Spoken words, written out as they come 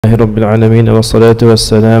رب العالمين والصلاة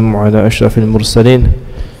والسلام على أشرف المرسلين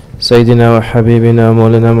سيدنا وحبيبنا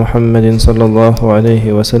مولانا محمد صلى الله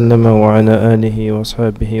عليه وسلم وعلى آله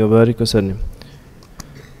وأصحابه وبارك وسلم.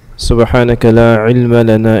 سبحانك لا علم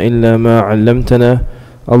لنا إلا ما علمتنا،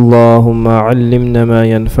 اللهم علمنا ما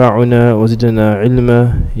ينفعنا وزدنا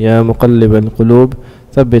علما يا مقلب القلوب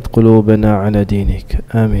ثبت قلوبنا على دينك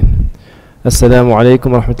آمين. السلام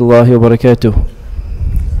عليكم ورحمة الله وبركاته.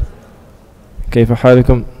 كيف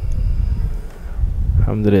حالكم؟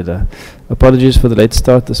 Alhamdulillah. Apologies for the late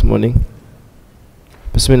start this morning.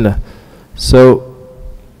 Bismillah. So,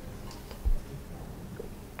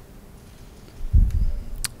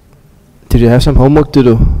 did you have some homework to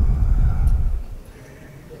do?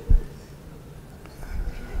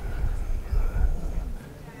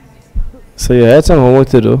 So you had some homework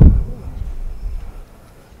to do.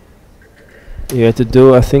 You had to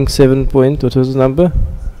do, I think, what was the number?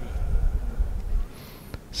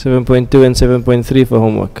 7.2 and 7.3 for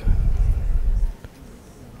homework.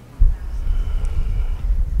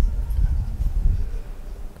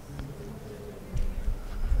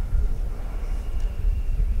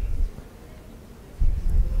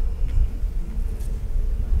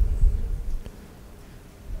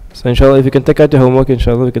 So inshallah, if you can take out your homework,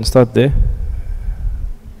 inshallah, we can start there.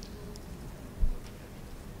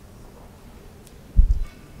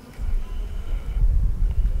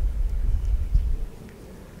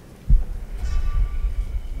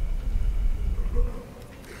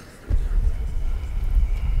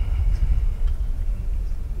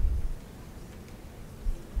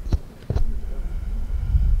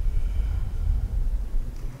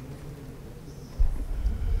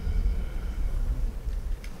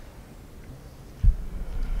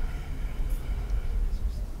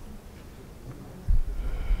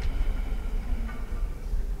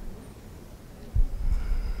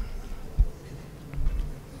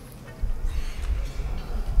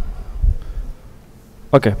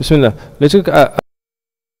 Okay, Bismillah. Let's look.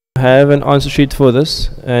 Have an answer sheet for this,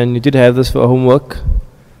 and you did have this for homework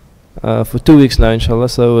for 2 weeks now, inshallah.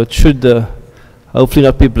 So it should hopefully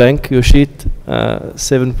not be blank. Your sheet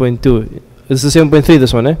 7.2. This is 7.3.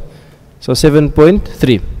 This one, eh? So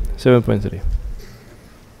 7.3. 7.3.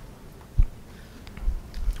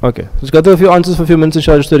 Okay. Let's go through a few answers for a few minutes,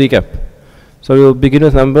 inshallah, just to recap. So we'll begin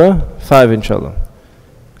with number 5, inshallah.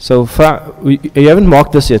 So you haven't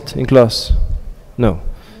marked this yet in class. No.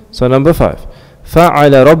 So number 5.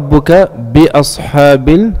 فَعَلَ رَبُّكَ بِأَصْحَابِ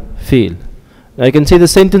الْفِيلِ. Now you can see the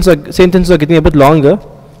sentences are getting a bit longer.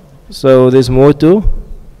 So there's more to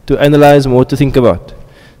analyze, more to think about.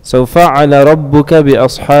 So فَعَلَ رَبُّكَ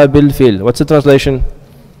بِأَصْحَابِ الْفِيلِ. What's the translation?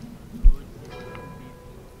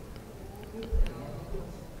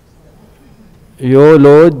 Your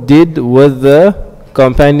Lord did with the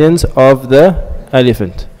companions of the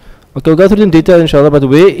elephant. Okay, we'll go through it in detail, inshallah, but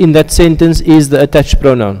where in that sentence is the attached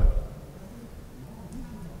pronoun?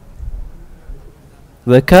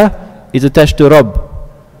 The ka is attached to Rabb.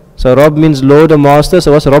 So Rabb means Lord or Master,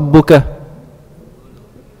 so what's Rabbuka?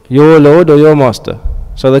 Your Lord or your Master.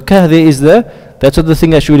 So the ka there is that's what the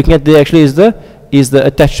thing that you're looking at there actually is the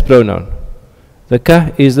attached pronoun. The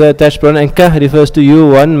ka is the attached pronoun, and ka refers to you,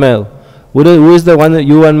 one male. Who is the one,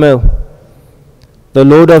 you, one male? The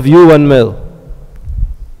Lord of you, one male.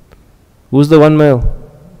 Who's the one male?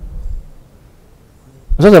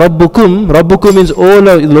 Rabbukum. Rabbukum means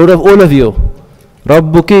Lord of all of you.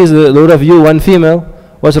 Rabbuki is the Lord of you, one female.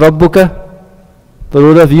 What's Rabbuka? The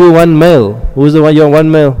Lord of you, one male. Who's the one? You're one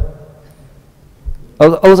male. I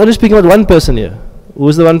was only speaking about one person here.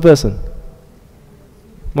 Who's the one person?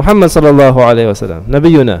 Muhammad sallallahu alayhi wa sallam.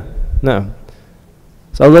 Nabiyuna. Naam.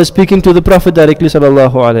 So Allah is speaking to the Prophet directly,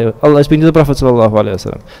 sallallahu alayhi wa sallam. Allah is speaking to the Prophet, sallallahu alayhi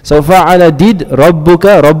wa sallam. So fa'ala did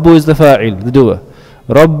Rabbuka. Rabbu is the fa'il, the doer.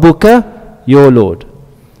 Rabbuka, your Lord.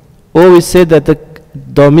 Or we said that the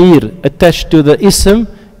damir attached to the ism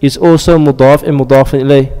is also mudaf and mudaf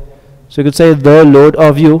ilay. So you could say the Lord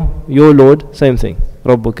of you, your Lord, same thing.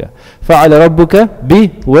 Rabbuka. Fa'ala Rabbuka,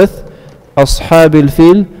 be with ashab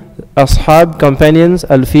al-fil, ashab, companions,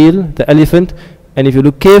 al-fil, the elephant. And if you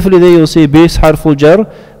look carefully there, you'll see bis harful jar.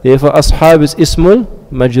 Therefore, ashab is ismul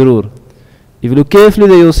majroor. If you look carefully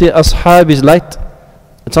there, you'll see ashab is light.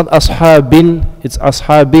 It's not ashabin, it's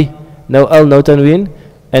ashabi. No al, no tanween.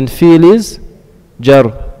 And feel is jar.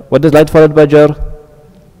 What is light followed by jar?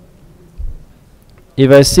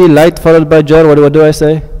 If I see light followed by jar, what do I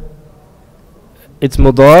say? It's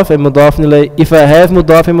mudaf and mudaf nilay. If I have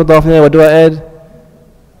mudaf and mudaf nilay, what do I add?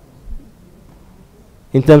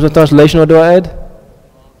 In terms of translation, what do I add?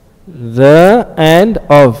 The and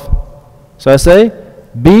of. So I say,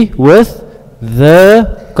 be with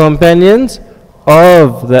the companions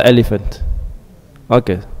of the elephant.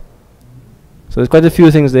 Okay. So there's quite a few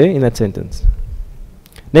things there in that sentence.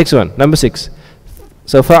 Next one, number 6.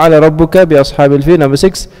 So فَعَلَ رَبُّكَ بِأَصْحَابِ الْفِيلِ. Number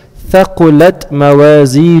 6. ثَقُلَتْ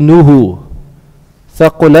مَوَازِينُهُ.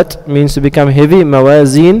 ثَقُلَتْ means to become heavy.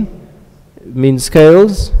 Mawazin means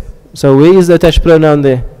scales. So where is the attached pronoun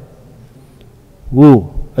there? Who?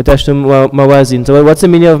 Attached to mawazin. So what's the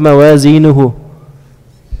meaning of mawazinuhu?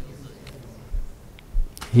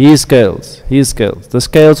 His scales. His scales. The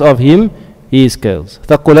scales of him, his scales.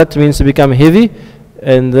 Thaqulat means to become heavy,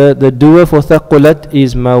 and the doer for thaqulat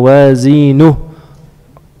is mawazinu,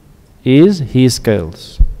 is his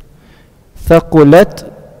scales. Thaqulat,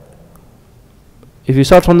 if you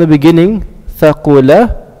start from the beginning,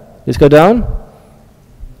 thaqula, let's go down.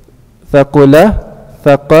 Thaqula,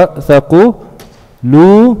 thaqu,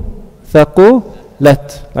 lu,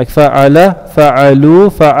 thaqulat. Like fa'ala, fa'alu,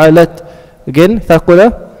 fa'alat. Again,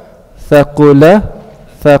 thaqula, thaqula,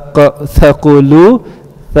 thaqulu,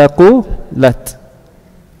 thaqulat.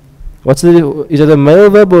 What's the, is it a male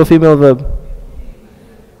verb or a female verb?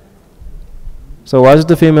 So why is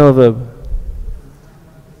it a female verb?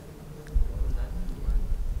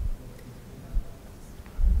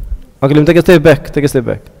 Okay, let me take a step back. Take a step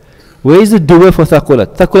back. Where is the doer for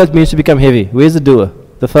thaqulat? Thaqulat means to become heavy. Where is the doer?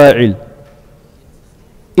 The fa'il.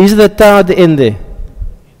 Is the ta at the end there?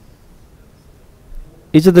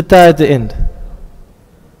 Is it the ta at the end?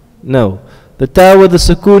 No. The ta with the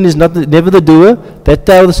sukoon is not never the doer. That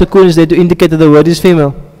ta with the sukoon is there to indicate that the word is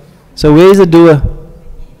female. So where is the doer?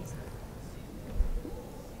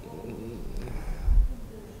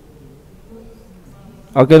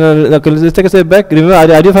 Okay, let's take a step back. Remember,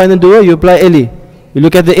 how do you find the doer? You apply eli. You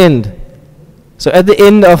look at the end. So at the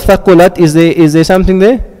end of thaqulat, is there something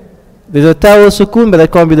there? There's a ta with sukoon, but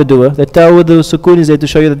that can't be the doer. The ta with the sukoon is there to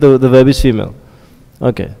show you that the verb is female.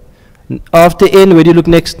 Okay. After in, where do you look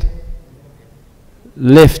next?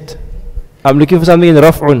 Left. I'm looking for something in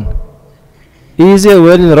raf'un. Is there a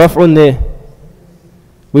word in raf'un there?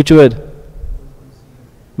 Which word?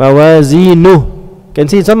 Mawazinu. Can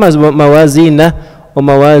see it's not mawazina or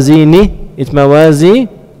mawazini. It's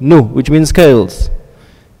mawazinu, which means scales.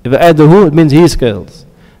 If I add the hu, it means his scales.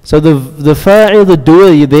 So the fa'il, the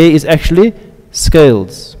doer there is actually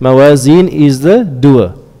scales. Mawazin is the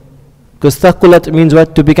doer. Because thaqulat means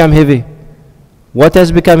what? To become heavy. What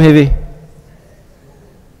has become heavy?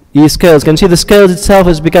 His scales. Can you see the scales itself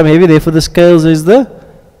has become heavy, therefore the scales is the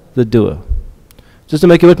doer. Just to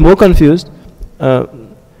make you a bit more confused,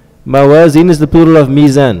 mawazin is the plural of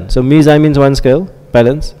mizan. So mizan means one scale,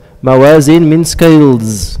 balance. Mawazin means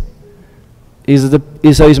scales. Is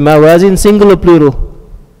mawazin single or plural?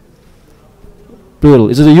 Plural.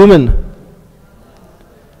 Is it a human?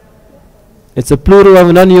 It's a plural of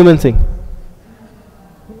a non-human thing.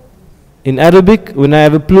 In Arabic, when I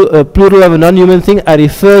have a plural of a non-human thing, I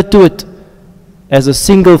refer to it as a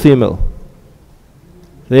single female.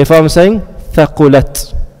 Therefore I'm saying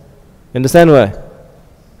thaqulat. Understand why?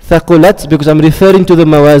 Thaqulat, because I'm referring to the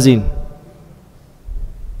mawazin.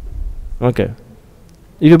 Okay.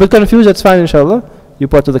 If you're a bit confused, that's fine, inshallah. You're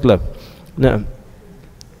part of the club. Now,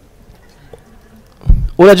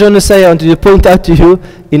 all I want to say, I want to point out to you,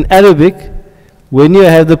 in Arabic, when you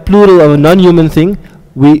have the plural of a non-human thing,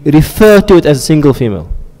 we refer to it as a single female,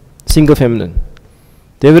 single feminine.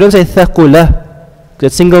 Then we don't say thaqula,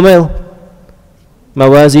 that's single male.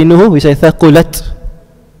 Mawazinuhu, we say thaqulat,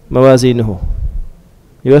 mawazinuhu.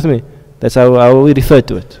 You with me? That's how we refer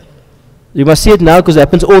to it. You must see it now because it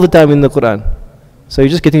happens all the time in the Quran. So you're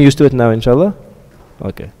just getting used to it now, inshallah.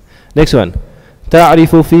 Okay. Next one.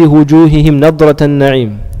 تعرف في وجوههم نضرة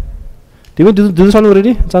النعيم. Did we do this one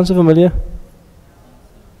already? It sounds so familiar.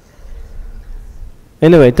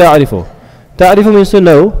 Anyway, ta'arifu. Ta'arifu means to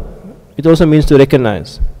know. It also means to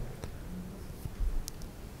recognize.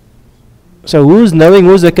 So who's knowing,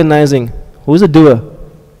 who's recognizing? Who's the doer?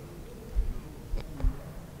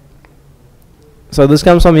 So this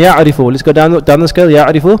comes from ya'arifu. Let's go down the scale.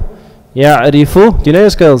 Ya'arifu. Ya'arifu. Do you know your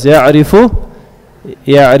scales? Ya'arifu.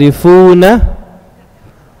 Ya'arifuna.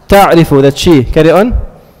 Ta'arifu. That's she. Carry on.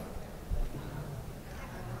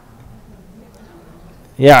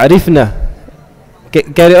 Ya'arifna.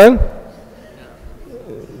 Carry on.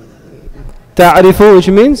 Ta'arifu, which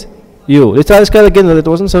means you. Let's try this scale again. It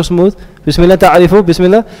wasn't so smooth. Bismillah, ta'arifu.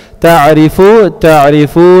 Bismillah. Ta'arifu,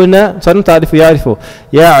 ta'arifuna. Sorry, ta'arifu, ya'arifu.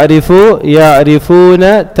 Ya'arifu,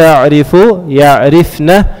 ya'arifuna, ta'arifu,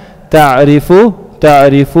 ya'arifna, ta'arifu,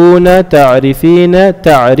 ta'arifuna, ta'arifina,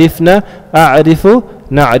 ta'arifna, a'arifu,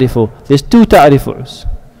 na'arifu. There's two ta'arifus.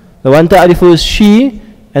 The one ta'arifu is she,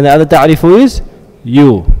 and the other ta'arifu is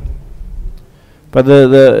you. But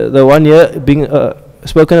the one here being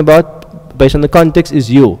spoken about based on the context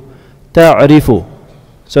is you. Ta'rifu.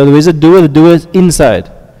 So there is a doer, the doer is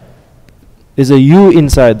inside. There's a you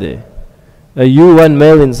inside there. A you, one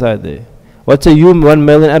male inside there. What's a you, one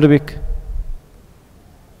male in Arabic?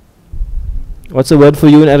 What's the word for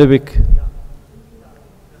you in Arabic?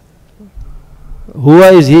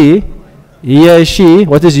 Huwa is he. He is she.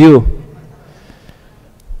 What is you?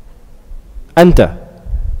 Anta.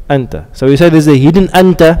 Anta. So we say there's a hidden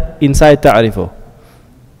anta inside ta'rifu.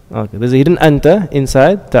 Okay, there's a hidden anta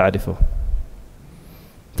inside ta'rifu.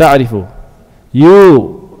 Ta'rifu.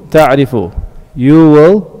 You ta'rifu. You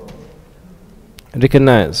will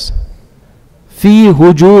recognize. Fi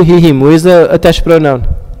hujuhihim. Where is the attached pronoun?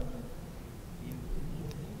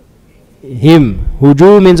 Him.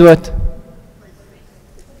 Huju means what?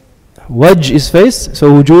 Waj is face.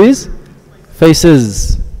 So huju is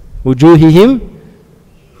faces. Wujuhihim,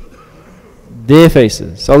 their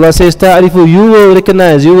faces. So Allah says, Ta'arifu, you will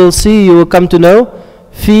recognize, you will see, you will come to know.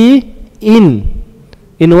 Fi, in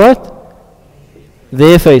what?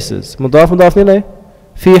 Their faces. Mudaf, mudaf nilay.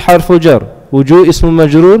 Fi harfu jar. Wujuh ismul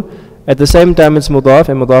majroor. At the same time it's mudaf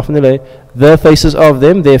and mudaf nilay. The faces of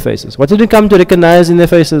them, their faces. What did you come to recognize in their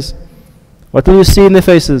faces? What will you see in their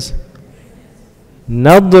faces?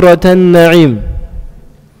 Nadratan na'im.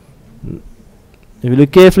 If you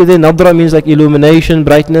look carefully there, nadra means like illumination,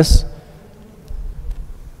 brightness.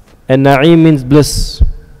 And na'im means bliss.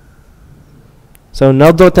 So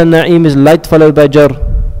nadrat and na'im is light followed by jar.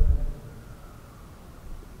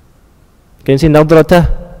 Can you see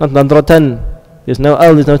nadrata? Not nadratan. There's no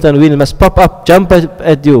al, there's no tanween. It must pop up, jump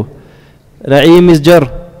at you. Na'im is jar.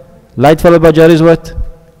 Light followed by jar is what?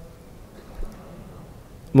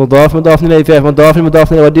 Mudaf, mudaf nilay. If you have mudaf, mudaf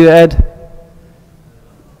nilay, what do you add?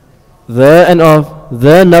 The and of.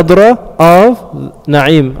 The nadra of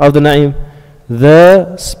na'im, of the na'im.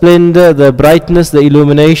 The splendor, the brightness, the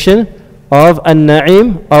illumination of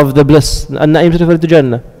an-na'im, of the bliss. An-na'im is referred to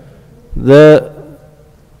Jannah. The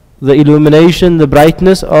illumination, the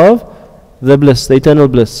brightness of the bliss, the eternal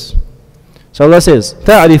bliss. So Allah says,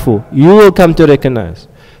 Ta'arifu, you will come to recognize.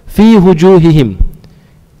 Fi hujuhihim,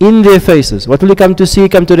 in their faces. What will you come to see,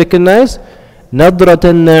 come to recognize? Nadrat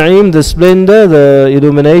al-na'im, the splendor, the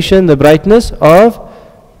illumination, the brightness of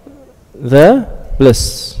the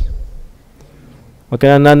bliss. Okay,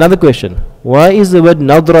 and another question. Why is the word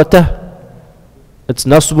nadrata? It's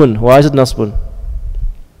nasbun. Why is it nasbun?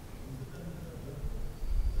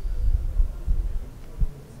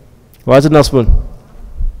 Why is it nasbun?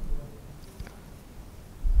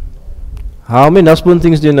 How many nasbun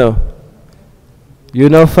things do you know? You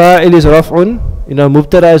know fa'il is raf'un, you know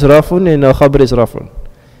mubtada is raf'un, you know khabr is raf'un.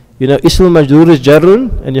 You know ismul majroor is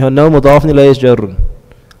jarrun, and you know mudaf ilayhi is jarrun.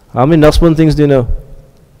 How many nasbun things do you know?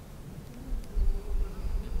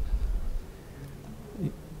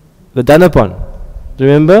 The done upon.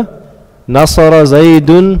 Remember? Nasara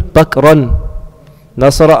Zaydun Bakran.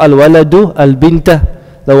 Nasara al-waladu al-binta.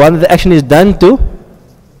 The one that the action is done to,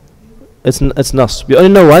 it's nasb. You only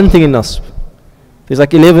know one thing in nasb. There's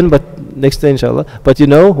like 11, but next day inshallah. But you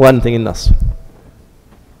know one thing in nasb.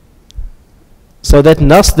 So that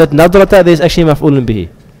nasb, that nadrata, there is actually maf'ulun bihi.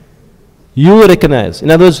 You recognize. In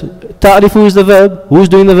other words, ta'rifu is the verb. Who's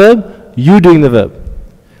doing the verb? You doing the verb.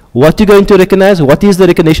 What you're going to recognize? What is the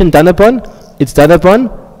recognition done upon? It's done upon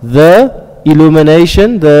the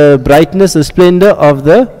illumination, the brightness, the splendor of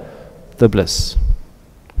the bliss.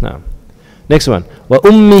 Now, next one. Wa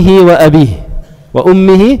ummihi wa abihi. Wa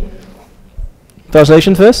ummihi.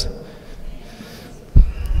 Translation first.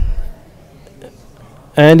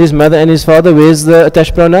 And his mother and his father. Where's the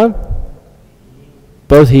attached pronoun?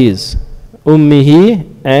 Both his. Ummihi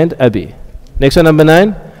and abi. Next one, number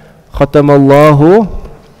 9. Khatamallahu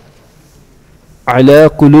ala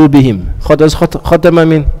qulubihim. What does khatama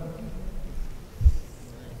mean?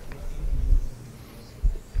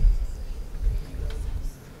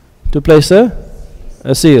 To place a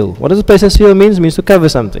seal. What does a place a seal means? It means to cover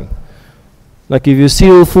something. Like if you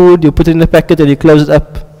seal food, you put it in a packet and you close it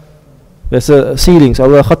up. That's a sealing. So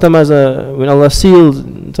Allah khatama is when Allah seals,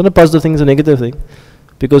 it's not a positive thing, it's a negative thing.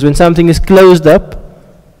 Because when something is closed up,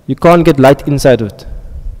 you can't get light inside of it.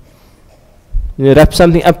 You wrap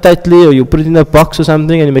something up tightly, or you put it in a box or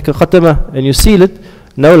something, and you make a khatama and you seal it,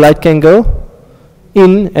 no light can go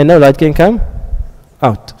in and no light can come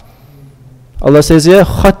out. Allah says here,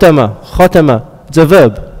 khatama, khatama. It's a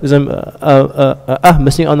verb. There's a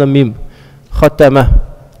missing on the mim. Khatama,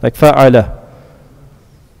 like fa'ala.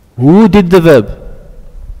 Who did the verb?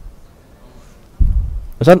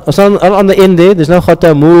 It's on the end there. There's no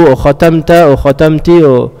khatamu or khatamta or khatamti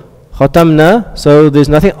or Khatamna, so there's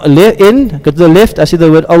nothing in, go to the left, I see the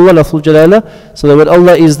word Allah, lafzul jalala, so the word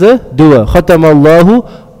Allah is the doer. Khatam Allahu,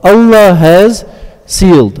 Allah has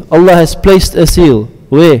sealed, Allah has placed a seal.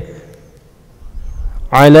 Where?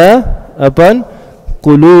 Ala, upon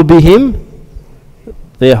qulubihim,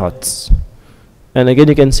 their hearts. And again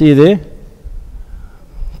you can see there,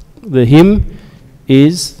 the him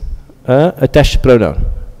is a attached pronoun.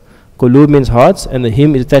 Qulub means hearts, and the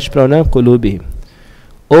him is attached pronoun, qulubihim.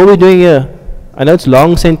 All we're doing here, I know it's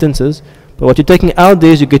long sentences, but what you're taking out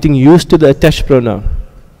there is you're getting used to the attached pronoun.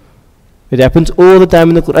 It happens all the time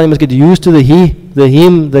in the Quran. You must get used to the he, the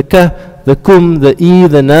him, the ka, the kum, the e,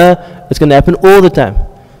 the na. It's going to happen all the time.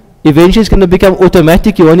 Eventually it's going to become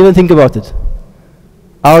automatic, you won't even think about it.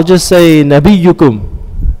 I'll just say Nabiyukum.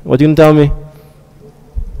 What are you going to tell me?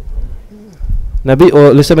 Nabi,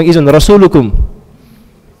 or let's say Ismul, Rasulukum.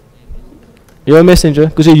 You're a messenger,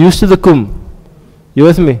 because you're used to the kum. You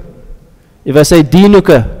with me? If I say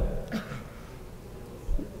Dinuka,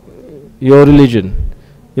 your religion.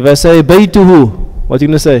 If I say Baytuhu, what are you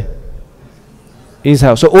going to say? His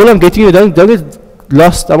house. So all I'm getting you, don't get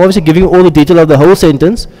lost. I'm obviously giving you all the detail of the whole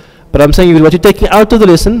sentence, but I'm saying what you're taking out of the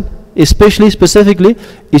lesson, especially, specifically,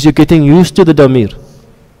 is you're getting used to the damir.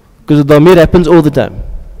 Because the damir happens all the time.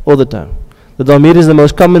 All the time. The damir is the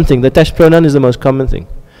most common thing. The attached pronoun is the most common thing.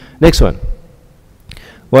 Next one.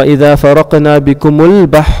 وَإِذَا فَرَقْنَا بِكُمُ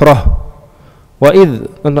الْبَحْرَ وَإِذْ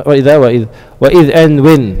and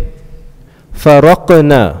when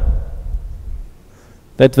فَرَقْنَا,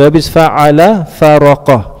 that verb is فَعَلَ فَرَقَ.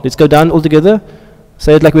 Let's go down all together.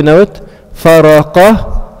 Say it like we know it. فَرَقَ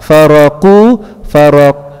فَرَقُوا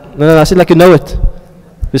فَرَقْ. No, I say it like you know it.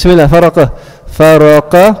 Bismillah. فَرَقَ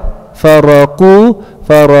فَرَقَ فَرَقُوا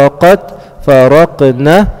فَرَقَتْ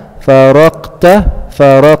فَرَقْنَا فَرَقْتَ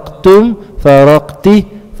فَرَقْتُمْ فَرَقْتِ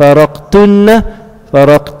فَرَقْتُنَّ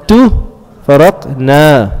فَرَقْتُ فَرَقْنَا.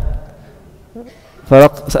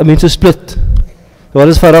 Faraq means to split. What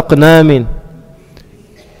does faraqna mean?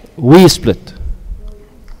 We split.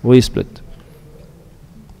 We split.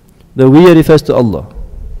 The we refers to Allah.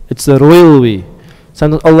 It's the royal we.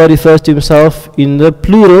 Sometimes Allah refers to himself in the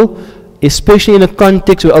plural, especially in a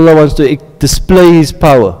context where Allah wants to display his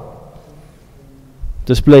power.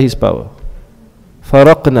 Display his power.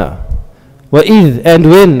 Faraqna. وَإِذْ and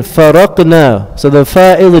when faraqna. So the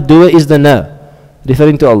fa'il, the doer, is the na,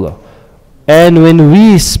 referring to Allah. And when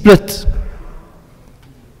we split,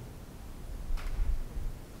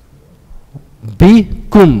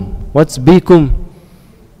 bikum. What's bikum?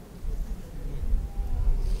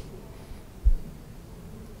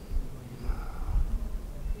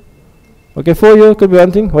 Okay, for you could be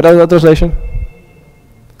one thing. What other translation?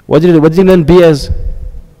 What did you learn be as?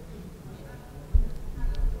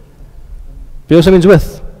 Be also means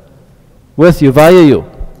with. With you, via you.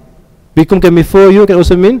 Bikum can be for you, can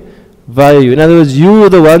also mean via you. In other words, you are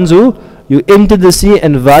the ones who you entered the sea,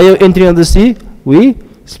 and via entering of the sea, we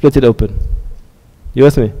split it open. You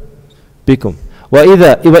with me? Bikum.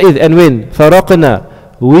 وَإِذْ and when faraqna,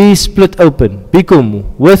 we split open.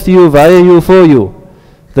 Bikum, with you, via you, for you.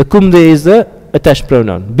 The kum there is the attached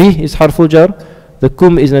pronoun. Bi is harful jar. The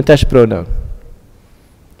kum is an attached pronoun.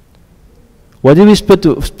 What did we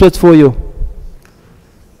split for you?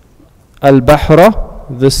 Al-Bahra,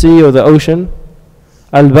 the sea or the ocean.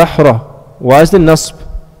 Al-Bahra. Why is the nasb?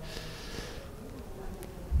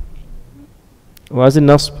 Why is the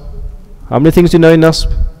nasb? How many things do you know in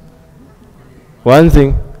nasb? One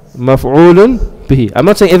thing. Maf'ulun bihi. I'm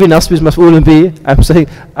not saying every nasb is maf'ulun bihi. I'm saying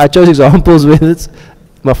I chose examples where it's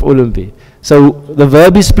maf'ulun bihi. So the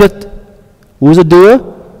verb is split. Who's the doer?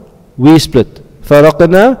 We split.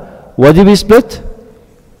 Faraqna. What did we split?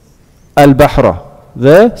 Al-Bahra.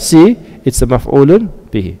 The sea. It's the maf'ulun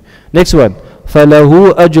bihi. Next one.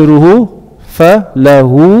 فَلَهُ أَجْرُهُ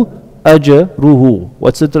فَلَهُ أَجْرُهُ.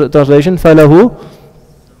 What's the translation? فَلَهُ.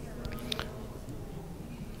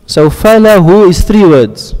 So فَلَهُ is 3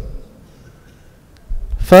 words.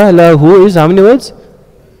 فَلَهُ is how many words?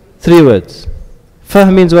 3 words. Fa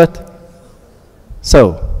means what?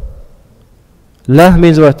 So. La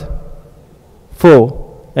means what? For.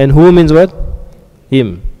 And who means what?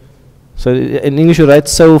 Him. So in English you write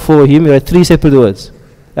so for him, you write 3 separate words.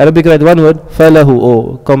 Arabic write 1 word, falahu,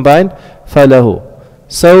 or combined, falahu.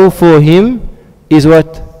 So for him is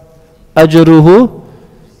what? Ajruhu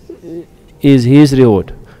is his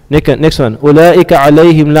reward. Next one. Ulaika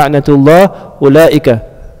alayhim la'natullah. Ulaika.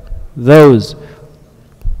 Those.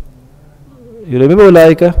 You remember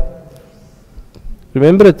ulaika?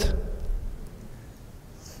 Remember it?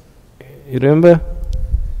 You remember?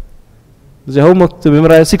 There's a homework to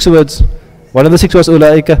memorize 6 words. One of the 6 was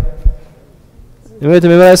ulaika. You want to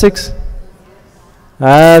memorize 6?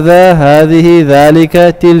 هذا هذه ذلك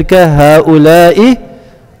تلك هؤلاء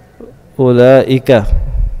أولئك.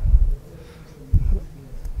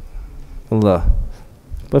 Allah.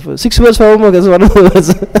 But 6 words for homework, that's one of the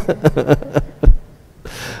words.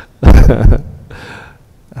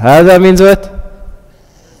 هذا means what?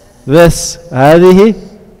 This. هذه,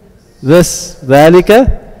 this. ذلك,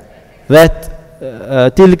 that.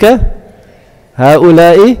 تلك,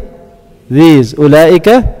 هؤلاء, these. أولئك,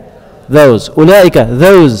 those. أولئك,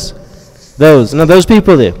 those. Those. Now those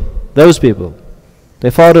people there. Those people. They're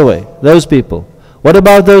far away. Those people. What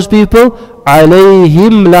about those people?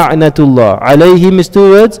 عليهم لعنة الله. عليهم is 2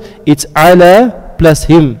 words. It's على plus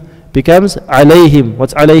him. Becomes عليهم.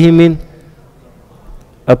 What's عليهم mean?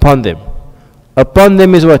 Upon them. Upon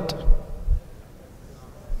them is what?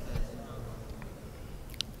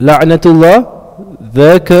 La'natullah,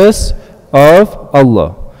 the curse of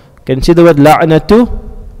Allah. Can you see the word la'natu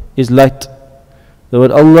is light. The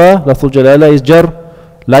word Allah, Lafzul Jalala, is jar.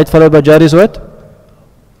 Light followed by jar is what?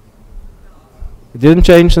 It didn't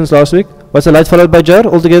change since last week. What's the light followed by jar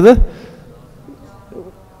altogether?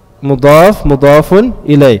 Mudaf, mudafun,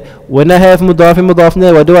 ilay. When I have mudaf and mudaf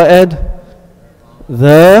there, what do I add?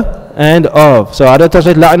 The and of. So how do I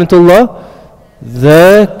translate la'natullah?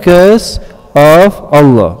 The curse of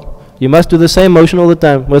Allah. You must do the same motion all the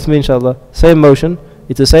time with me, inshallah. Same motion.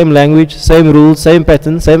 It's the same language, same rules, same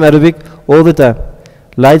pattern, same Arabic all the time.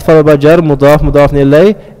 Light followed by jar, mudaf, mudaf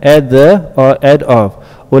ilay, add the or add of.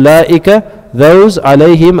 Ulaika, those,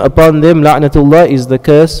 alayhim, upon them, la'natullah is the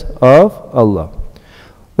curse of Allah.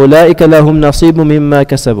 Ulaika lahum nasibu mimma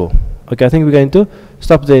kasabu. Okay, I think we're going to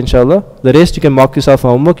stop there, inshallah. The rest you can mark yourself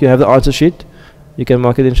homework. You have the answer sheet. You can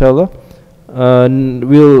mark it, inshallah.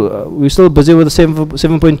 We're still busy with the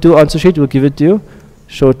 7.2 answer sheet. We'll give it to you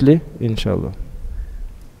shortly, inshallah.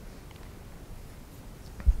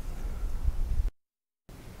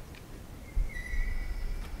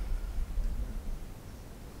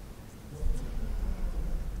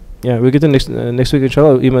 Yeah, we'll get it next week,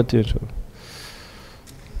 inshallah. I'll email to you, inshallah.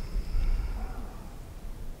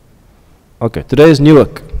 Okay, today is new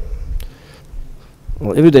work.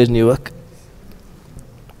 Well, every day is new work.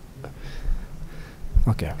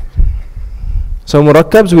 Okay. So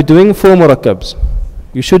murakkabs, we're doing 4 murakkabs.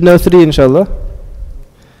 You should know 3, inshallah.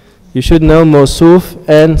 You should know mawsoof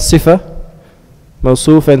and sifa.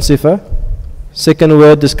 Mawsoof and sifa. Second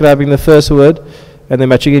word describing the first word, and then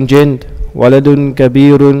matching in jend. Waladun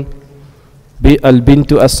kabirun bi al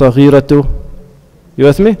bintu as-saghiratu. You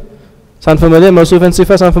with me? Sound familiar? Mawsoof and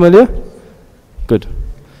sifa sound familiar? Good.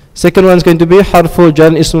 Second one is going to be harful jar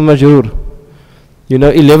ismul majroor. You know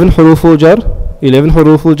 11 huruful jar? 11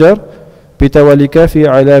 huruful jar. Bitawalika fi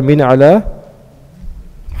ala min ala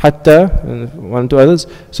hatta and 1 2 others.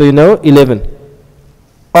 So you know 11.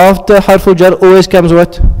 After harful jar always comes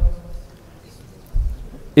what?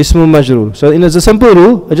 Ismul majroor. So it's a simple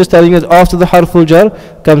rule. I'm just telling you that after the harful jar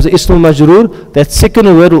comes the ismul majroor. That second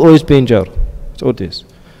word will always be in jar. That's all it is.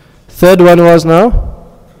 Third one was now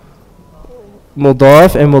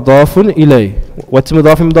mudaf and mudafun ilay. What's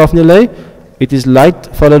mudaf and mudafun ilay? It is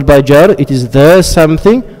light followed by jar. It is the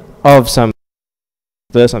something of something.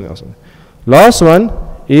 The something of something. Last one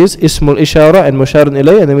is Ismul, Ishaara and Musharun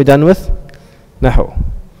ilay, and then we're done with Nahw.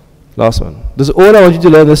 Last one. This is all I want you to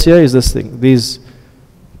learn this year is this thing. These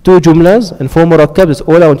 2 jumlas and 4 murakkab is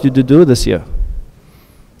all I want you to do this year.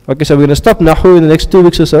 Okay, so we're going to stop Nahw in the next 2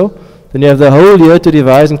 weeks or so. Then you have the whole year to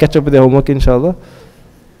revise and catch up with your homework, inshallah.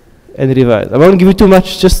 And revise. I won't give you too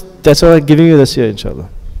much, just that's all I'm giving you this year, inshallah.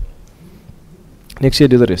 Next year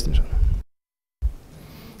do the rest, inshallah.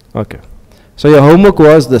 Okay. So your homework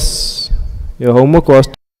was this. Your homework was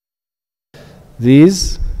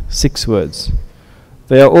these 6 words.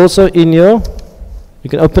 They are also in your, you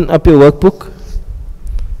can open up your workbook.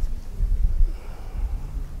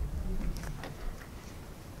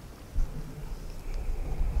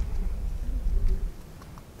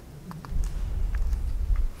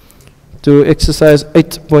 To exercise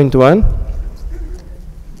 8.1.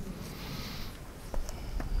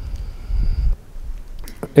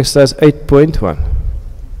 Exercise 8.1.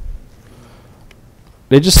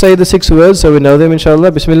 Let's just say the 6 words so we know them,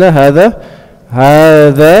 inshallah. Bismillah. Hada,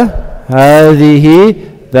 hada,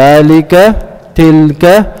 hadihi, dhalika,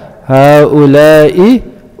 tilka, haulai,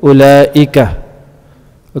 ulaika.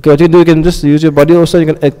 Okay, what you do, you can just use your body also.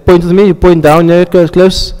 You can point with me, you point down here,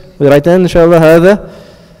 close with the right hand, inshallah. Hada,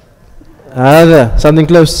 hada, something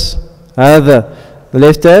close. Hada, the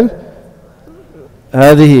left hand,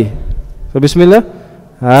 hadihi. So, Bismillah.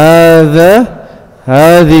 Hada,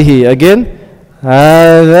 hadihi. Again.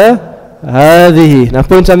 Hada, hadihi. Now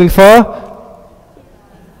point something far.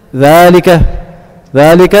 ذلك.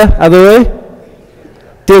 ذلك, other way.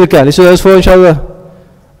 تلك. Let's do those four inshallah.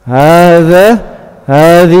 هذا,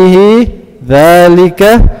 هذه,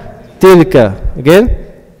 ذلك, تلك. Again.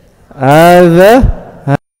 هذا,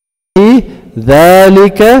 هذه,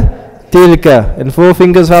 ذلك, تلك. And four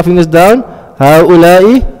fingers, half fingers down.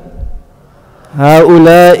 هؤلاء,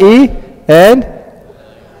 هؤلاء, and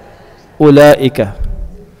أولئك.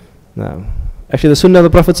 Now, actually the sunnah of the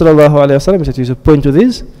Prophet sallallahu alaihi wasallam is that he used to point to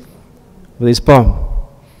this with his palm.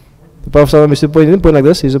 The Prophet sallallahu used to point like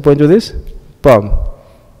this. He used to point with his palm.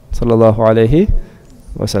 Sallallahu alaihi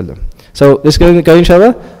wasallam. So let's go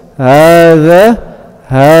inshallah. هذا,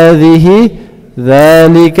 هذه,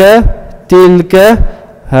 ذلك, تلك,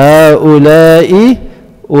 هؤلاء,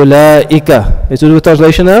 أولئك. Let's do the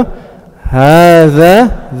translation now.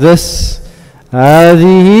 هذا, this.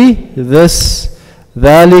 هذه, this.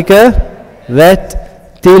 ذلك,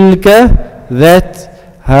 that. تلك, that.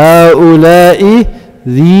 هؤلاء,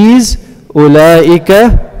 these.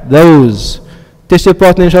 أولئك, those. Test your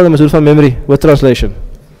partner inshallah, must do it from memory with translation.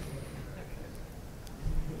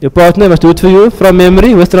 Your partner must do it for you from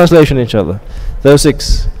memory with translation inshallah. Those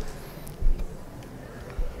 6.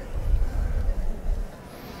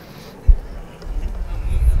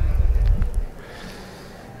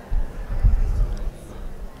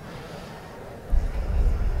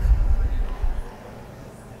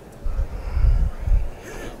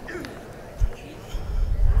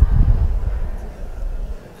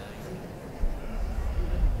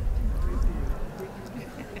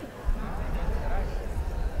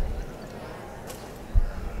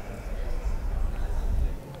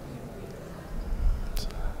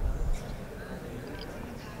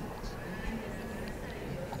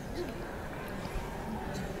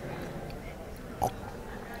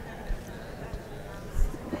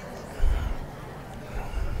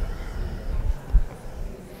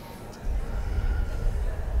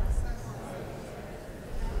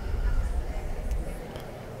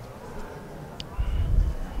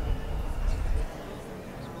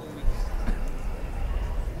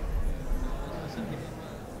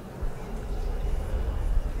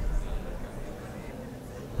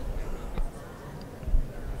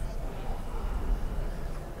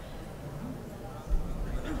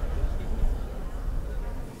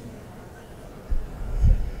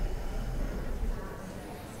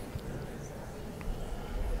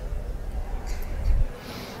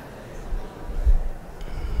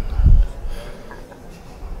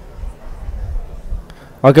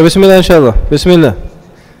 Okay, Bismillah inshallah. Bismillah.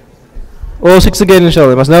 All 6 again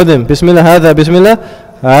inshallah. Must know them. Bismillah, هذا, Bismillah.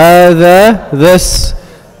 هذا, this.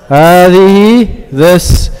 هذه,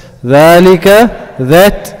 this. ذلك,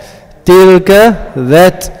 that. تلك,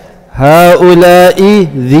 that. هؤلاء,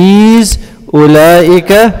 these.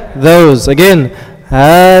 أولئك, those. Again.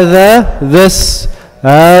 هذا, this.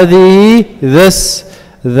 هذه, this.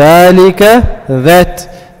 ذلك, that.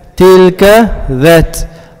 تلك, that.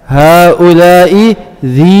 هؤلاء,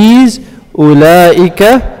 these, أولئك,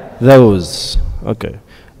 those. Okay.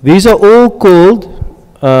 These are all called,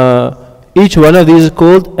 each one of these is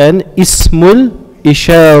called an Ismul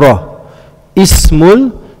Ishaara.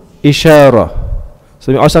 Ismul Ishaara.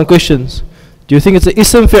 So let me ask some questions. Do you think it's an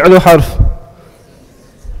Ism, Fi'l, or Harf?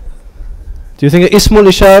 Do you think an Ismul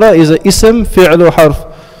Ishaara is an Ism, Fi'l, or Harf?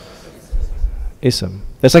 Ism.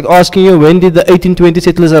 That's like asking you, when did the 1820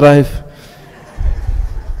 settlers arrive?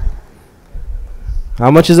 How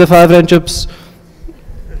much is the 5 rand chips?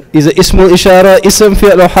 Is it Ismul Ishaara, Ism,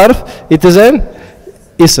 Fi'l, or Harf? It is an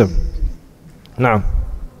Ism. Naam.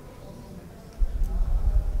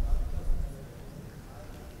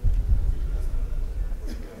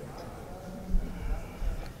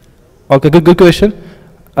 Okay, good question.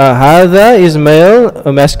 Hada is male,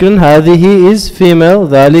 masculine. Hadihi is female.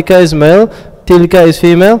 Dhalika is male. Tilka is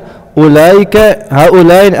female. Ulaika,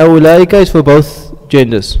 haulai and aulaika is for both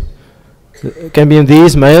genders. Can be in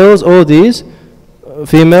these males or these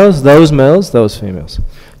females, those males, those females.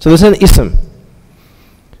 So this is an ism.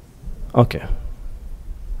 Okay.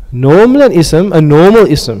 Normally an ism, a normal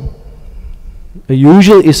ism, a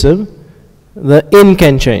usual ism, the in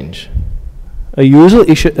can change. A usual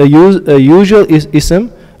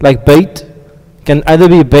ism like bait can either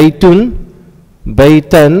be baitun,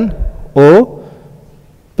 baitan, or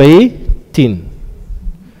baitin.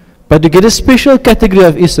 But to get a special category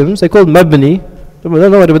of isms, they're called mabni. I don't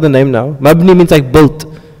know what the name now. Mabni means like built.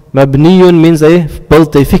 Mabniyun means they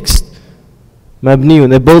built, they fixed. Mabniyun,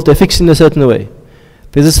 they built, they fixed in a certain way.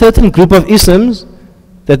 There's a certain group of isms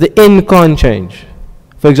that the n can't change.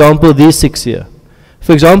 For example, these 6 here.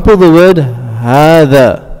 For example, the word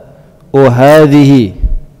hada or hadihi.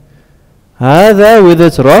 Hada with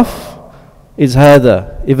its raf is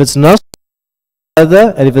hada. If it's nasb,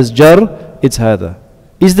 hada, and if it's jar, it's hada.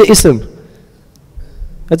 Is the ism.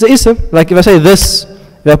 It's a ism. Like if I say this,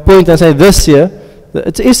 if I point and say this here,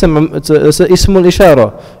 it's a ism. It's a ismul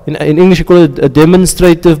ishaara. In English you call it a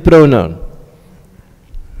demonstrative pronoun.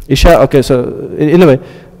 Ishaara. Okay, so anyway,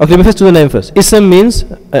 okay, let me first do the name first. Ism means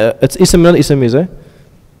it's ism, not ism is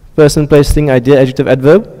person, place, thing, idea, adjective,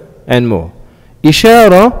 adverb, and more.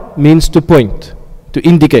 Ishaara means to point, to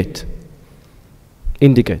indicate.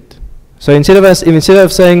 Indicate. So instead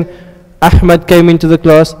of saying Ahmad came into the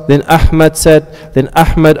class, then Ahmad sat, then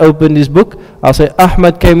Ahmad opened his book, I'll say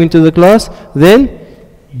Ahmad came into the class, then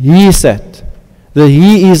he sat. The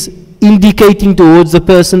he is indicating towards the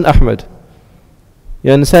person Ahmad.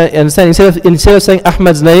 You understand? Instead of saying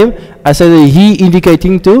Ahmad's name, I say the he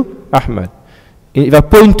indicating to Ahmad. If I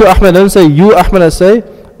point to Ahmad, I don't say you Ahmad, I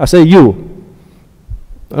say you.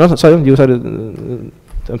 Sorry, you started.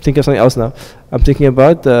 I'm thinking of something else now. I'm thinking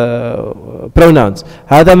about pronouns.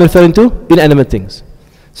 How I'm referring to inanimate things.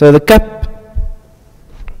 So the cup,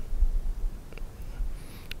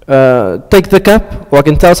 take the cup, or I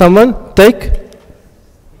can tell someone, take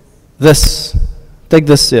this. Take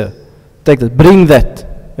this here. Take this. Bring that.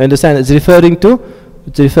 You understand? It's referring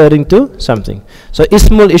to something. So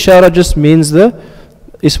Ismul Ishaara just means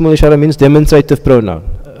Ismul Ishaara means demonstrative pronoun.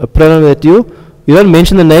 A pronoun that you don't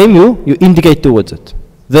mention the name, you indicate towards it.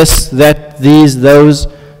 This, that, these, those,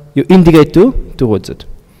 you indicate towards it.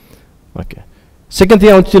 Okay. Second thing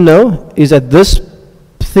I want you to know is that this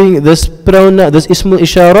pronoun, this Ismul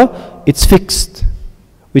Ishaara, it's fixed,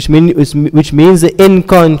 which means the end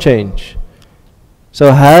can't change.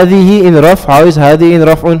 So hadihi in raf, how is hadihi in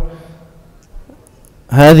raf'un?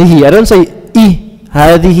 Hadihi, I don't say I,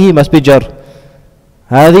 hadihi must be jar.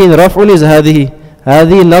 Hadihi in raf'un is hadihi.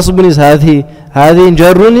 Hadihi in nasbun is hadihi. Hadihi in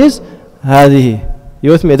jarrun is hadihi.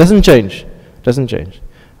 You with me? It doesn't change. Doesn't change.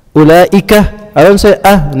 Ulaika, I don't say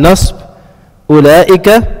nasb.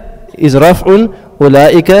 Ulaika is raf'un.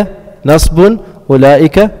 Ulaika nasbun.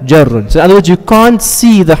 Ulaika jarrun. So in other words, you can't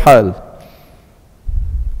see the hal.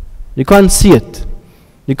 You can't see it.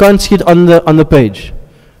 You can't see it on the page.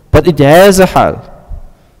 But it has a hal.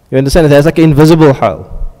 You understand? It has like an invisible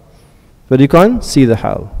hal. But you can't see the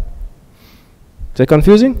hal. Is that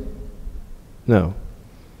confusing? No.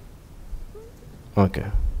 Okay.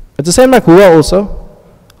 It's the same like huwa also.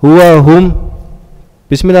 Huwa, whom.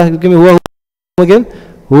 Bismillah, give me huwa, whom again.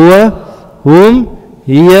 Huwa, whom,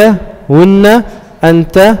 hiya, hunna,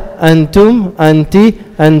 anta, antum, anti,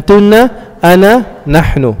 antunna, ana,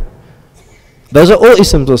 nahnu. Those are all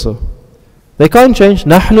isms also. They can't change.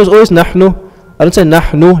 Nahnu is always nahnu. I don't say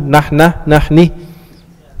nahnu, nahna, nahni.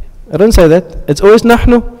 I don't say that. It's always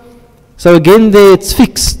nahnu. So again there it's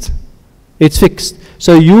fixed. It's fixed.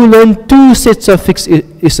 So you learn two sets of fixed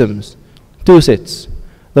isms. Two sets.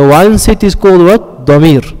 The one set is called what?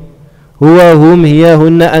 Damir. Huwa, whom, hiya,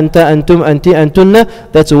 hunna, anta, antum, anti,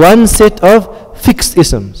 antunna. That's one set of fixed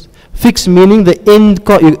isms. Fixed meaning the end,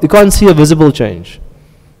 you can't see a visible change.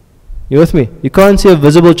 You with me? You can't see a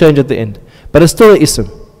visible change at the end. But it's still an ism.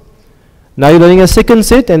 Now you're learning a second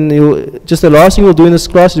set, and just the last thing you'll do in this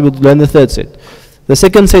class, you will learn the third set. The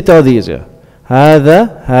second set are these here.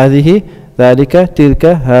 هذا, هذه, ذلك, تلك,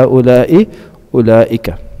 هؤلاء,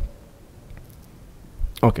 أولئك.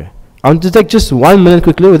 Okay. I want to take just 1 minute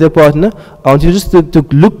quickly with your partner. I want you just to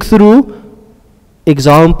look through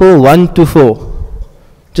example 1 to 4.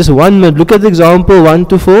 Just 1 minute. Look at the example 1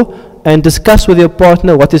 to 4 and discuss with your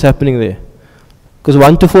partner what is happening there. Because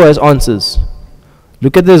 1 to 4 has answers.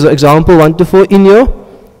 Look at this example 1 to 4 in your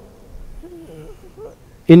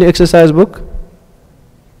exercise book.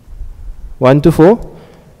 1 to 4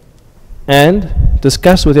 and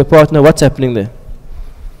discuss with your partner what's happening there.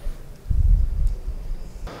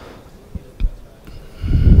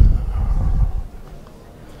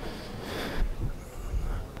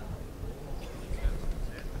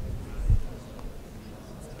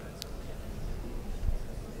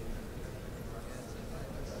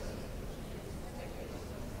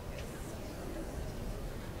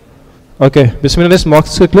 Okay, Bismillah, let's mark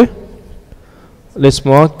this quickly. Let's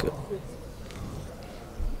mark,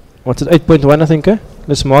 what's it, 8.1 I think, eh?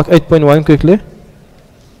 Let's mark 8.1 quickly.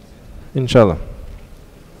 Inshallah.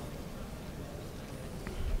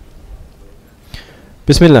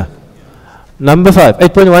 Bismillah. Number 5,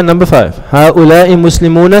 8.1, number 5. Ha'ula'i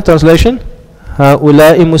muslimuna, translation.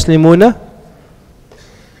 Ha'ula'i muslimuna.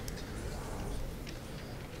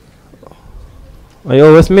 Are you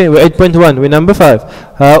all with me? We're 8.1. We're number 5.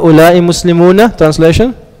 Ha'ula'i muslimuna.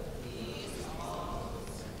 Translation?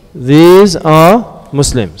 These are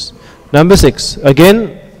Muslims. Number 6.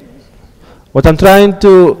 Again, What I'm trying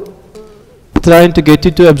to get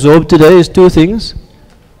you to absorb today is two things.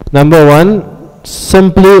 Number one,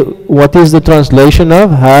 simply what is the translation of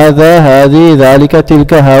هذا هذه ذلك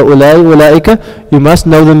تلك هؤلاء أولئك. You must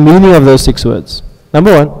know the meaning of those 6 words.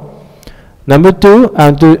 Number one. Number two,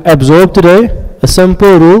 and to absorb today a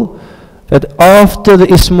simple rule that after the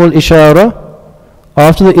Ismul Ishaara,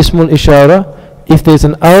 if there's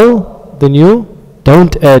an al, then you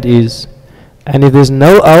don't add is. And if there's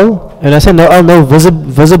no al, and I say no al, no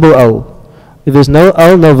visible al. If there's no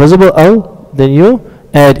al, no visible al, then you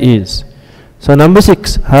add is. So number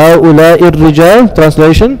 6, هؤلاء الرجال,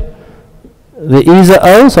 translation, the is a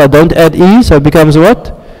al, so I don't add is, so it becomes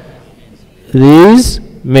what? These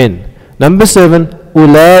men. Number 7,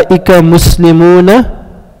 أولئك مسلمون.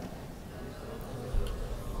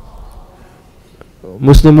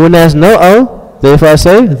 Muslimuna has no al, therefore I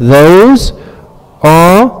say those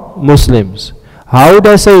are Muslims. How would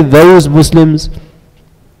I say those Muslims?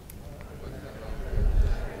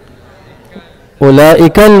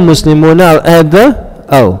 Ulaika al-Muslimuna, I'll add the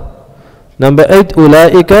al. Number 8,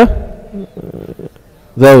 Ulaika,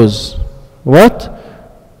 those. What?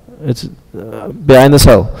 It's behind the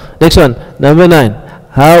cell. Next one, number 9.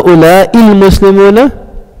 Haulai al-Muslimuna,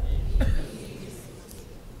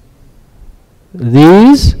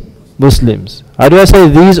 these Muslims. How do I say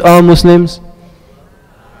these are Muslims?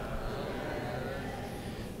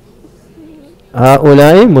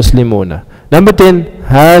 Haulai Muslimuna. Number 10.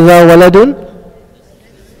 Hadha waladun,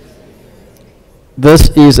 this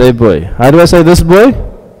is a boy. How do I say this boy?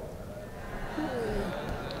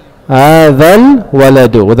 Hadhal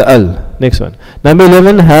waladu, with the al. Next one. Number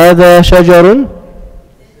 11. Hadha shajarun,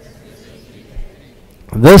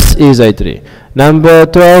 this is a tree. Number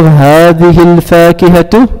 12. هذه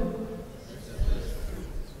الفاكهة,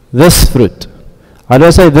 this fruit. How do I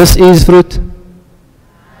say this is fruit?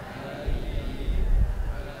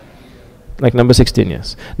 Like number 16,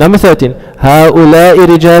 yes. Number 13. هؤلاء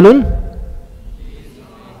رجال,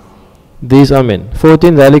 these are men.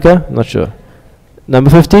 14. ذلك, not sure. Number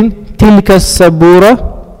 15. تلك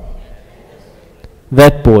السبورة,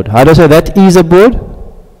 that board. How do I say that is a board?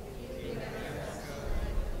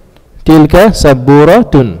 Tilka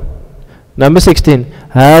saburatun. Number 16.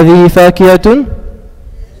 Hadhi fakiyatun,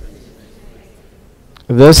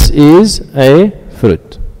 this is a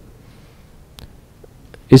fruit.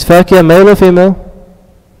 Is fakiya male or female?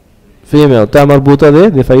 Female. Ta marbuta there,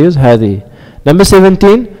 therefore I use hadhi. Number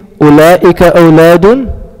 17. Ulaika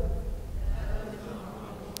awladun,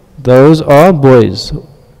 those are boys.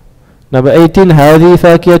 Number 18. Hadhi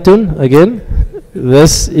fakiyatun, again,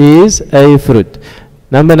 this is a fruit.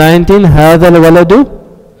 Number 19. هذا الولد,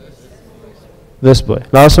 this boy.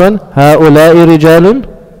 Last one. هؤلاء رجال,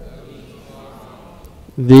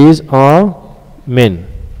 these are men.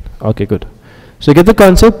 Okay, good. So get the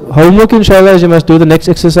concept. Homework inshallah is you must do the next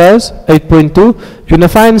exercise, 8.2. You're going to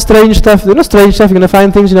find strange stuff. You're not strange stuff, you're going to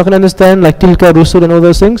find things you're not going to understand, like tilka, rusul and all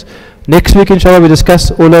those things. Next week inshallah we discuss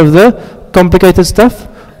all of the complicated stuff.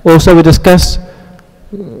 Also we discuss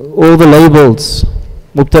all the labels.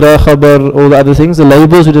 Mubtada, khabar, all the other things, the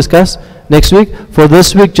labels we discuss next week. For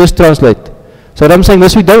this week, just translate. So what I'm saying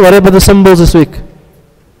this week, don't worry about the symbols this week.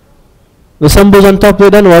 The symbols on top there,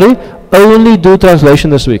 don't worry. Only do translation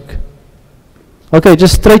this week. Okay,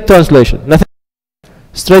 just straight translation. Nothing.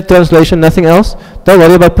 Straight translation, nothing else. Don't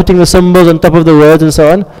worry about putting the symbols on top of the words and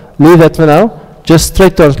so on. Leave that for now. Just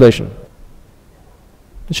straight translation.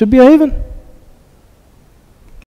 It should be a haven.